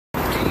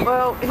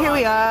Well, here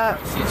we are,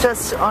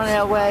 just on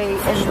our way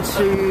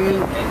into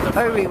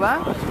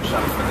Orewa,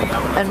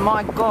 and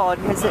my God,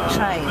 has it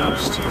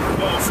changed.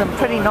 Some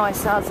pretty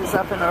nice houses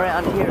up and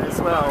around here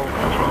as well.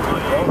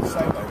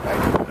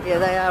 Yeah,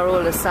 they are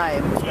all the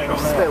same.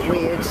 It's a bit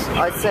weird.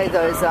 I'd say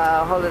those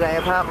are holiday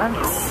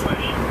apartments.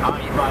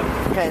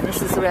 Okay, and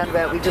this is the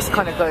roundabout. We just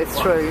kind of go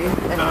through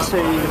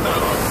into,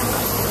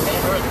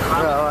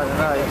 well, I don't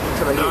know,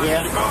 till I get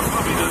here.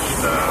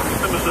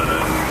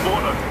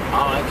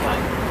 Oh, okay.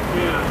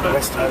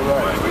 West Ho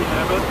Road. Do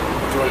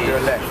you want to do a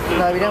left?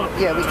 No, we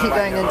don't. Yeah, we keep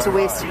going into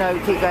West. No, we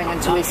keep going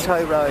into West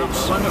Ho Road.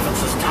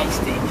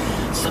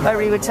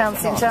 Orewa Town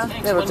Centre.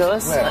 That'll do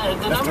us.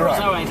 Left or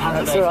right?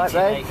 That's all right,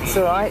 babe. It's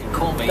all right.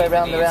 Go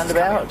round the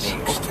roundabout.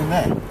 Just in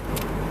there.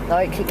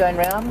 No, keep going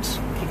round.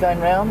 Keep going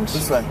round.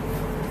 This way.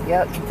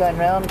 Yeah, keep going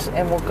round,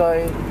 and we'll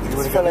go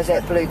follow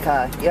that blue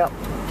car. Yep.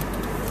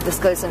 This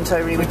goes into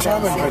Orewa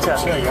Town Centre.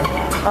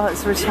 Oh,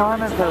 it's a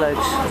retirement village.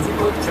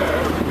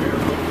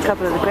 A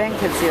couple of the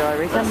grandkids here, I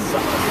reckon.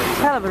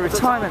 Hell of a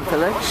retirement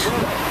village.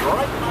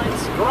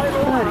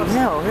 Bloody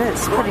hell,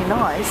 that's pretty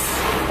nice.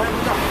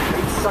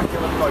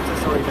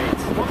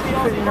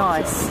 Pretty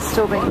nice.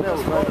 Still being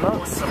built,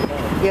 roadblocks.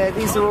 Yeah,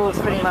 these are all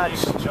pretty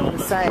much the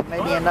same.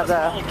 Maybe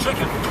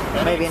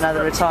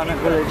another retirement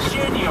village.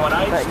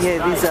 But yeah,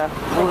 these are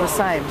all the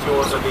same.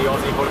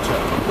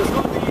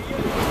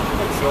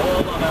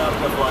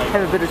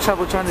 Have a bit of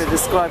trouble trying to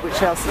describe which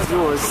house is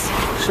yours.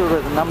 Short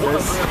of the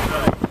numbers.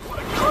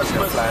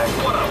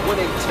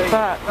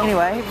 But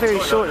anyway, very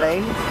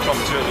shortly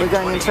we're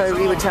going into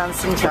Orewa Town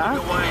Centre.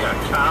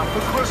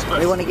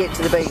 We want to get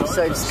to the beach,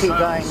 so just keep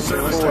going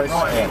forward.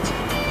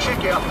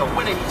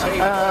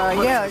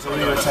 Yeah,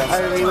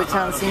 Orewa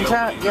Town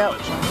Centre. Yep.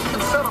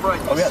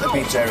 Are we at the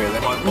beach area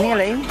then?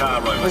 Nearly.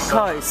 We're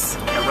close.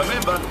 And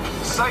remember,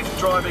 safe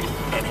driving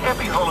and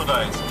happy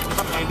holidays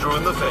from Andrew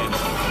and the fam.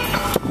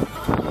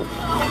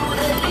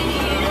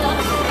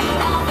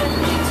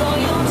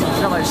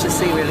 Not much to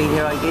see really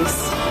here, I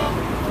guess.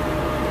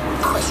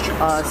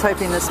 I was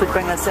hoping this would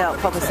bring us out,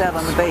 pop us out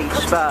on the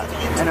beach, but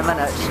in a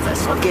minute,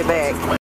 we'll get back.